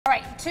All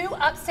right, two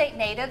upstate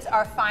natives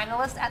are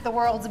finalists at the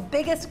world's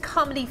biggest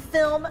comedy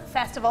film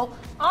festival,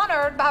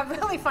 honored by a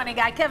really funny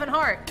guy, Kevin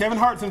Hart. Kevin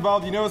Hart's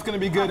involved. You know it's going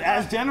to be good.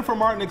 As Jennifer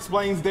Martin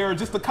explains, there are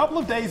just a couple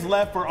of days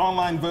left for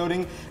online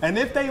voting, and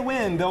if they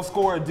win, they'll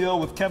score a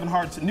deal with Kevin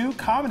Hart's new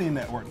comedy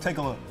network. Take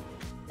a look.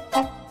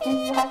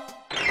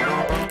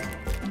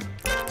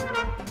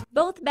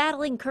 Both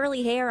battling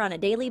curly hair on a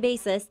daily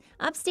basis,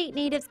 upstate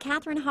natives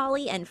Catherine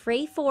Hawley and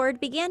Fray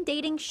Forde began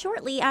dating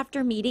shortly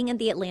after meeting in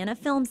the Atlanta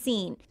film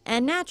scene.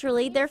 And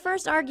naturally, their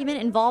first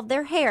argument involved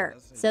their hair,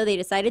 so they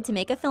decided to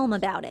make a film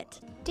about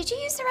it. Did you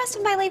use the rest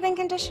of my leave-in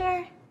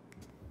conditioner?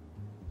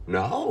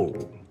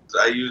 No.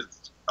 I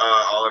used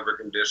all of her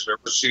conditioner,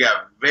 but she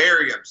got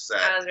very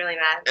upset. I was really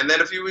mad. And then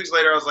a few weeks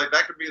later, I was like,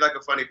 that could be like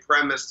a funny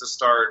premise to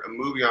start a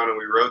movie on, and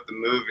we wrote the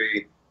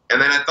movie.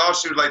 And then I thought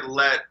she would like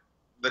let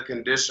the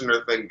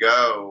conditioner thing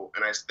go,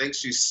 and I think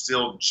she's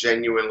still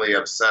genuinely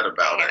upset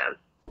about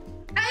it.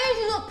 I need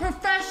to look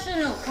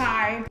professional,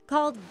 Kai.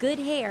 Called Good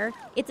Hair,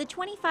 it's a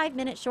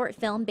 25-minute short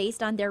film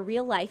based on their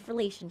real-life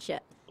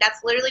relationship.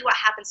 That's literally what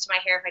happens to my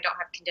hair if I don't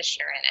have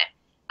conditioner in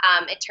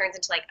it. It turns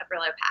into like a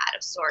Brillo pad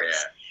of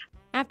sorts.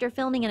 Yeah. After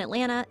filming in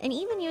Atlanta and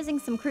even using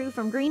some crew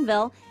from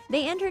Greenville,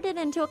 they entered it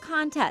into a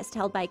contest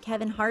held by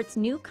Kevin Hart's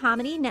new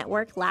comedy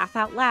network, Laugh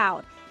Out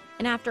Loud.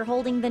 And after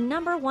holding the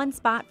 #1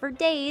 spot for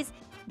days,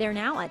 they're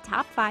now a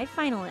top 5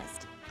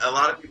 finalist. A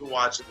lot of people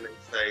watch it and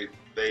they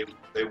say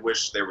they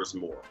wish there was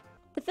more.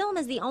 The film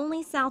is the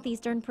only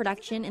Southeastern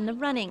production in the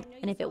running,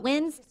 and if it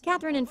wins,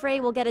 Catherine and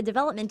Fray will get a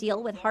development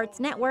deal with Hart's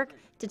network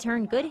to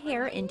turn Good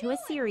Hair into a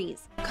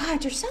series.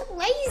 God, you're so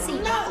lazy.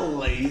 I'm not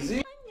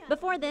lazy.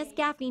 Before this,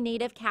 Gaffney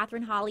native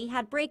Catherine Hawley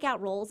had breakout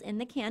roles in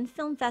the Cannes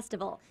Film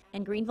Festival,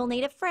 and Greenville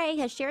native Fray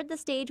has shared the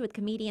stage with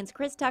comedians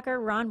Chris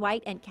Tucker, Ron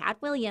White, and Cat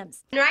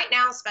Williams. And right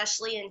now,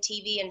 especially in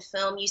TV and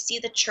film, you see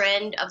the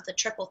trend of the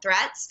triple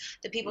threats,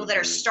 the people that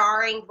are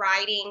starring,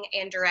 writing,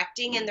 and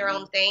directing in their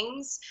own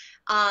things.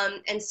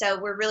 And so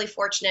we're really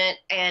fortunate,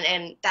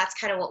 and that's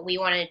kind of what we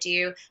want to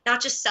do,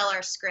 not just sell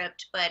our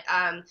script, but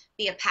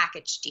be a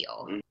package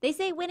deal. They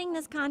say winning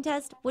this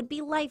contest would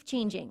be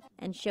life-changing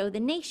and show the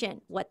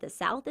nation what the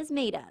South is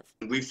made of.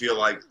 We feel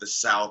like the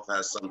South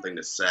has something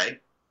to say,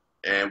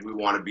 and we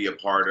want to be a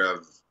part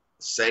of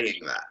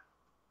saying that,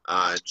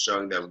 and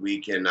showing that we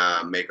can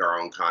make our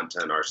own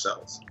content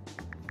ourselves.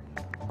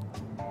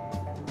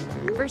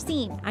 For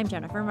Scene, I'm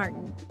Jennifer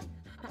Martin.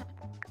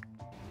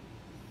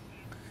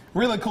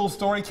 Really cool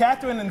story.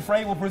 Catherine and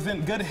Fray will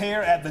present Good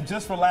Hair at the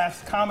Just for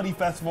Laughs Comedy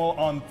Festival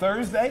on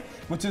Thursday,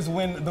 which is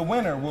when the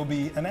winner will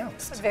be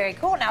announced. Very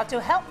cool. Now, to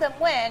help them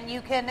win,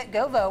 you can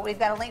go vote. We've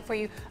got a link for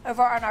you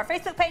over on our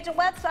Facebook page and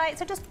website,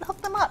 so just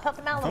hook them up, help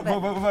them out a little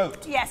bit.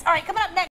 Vote. Yes. All right, coming up next.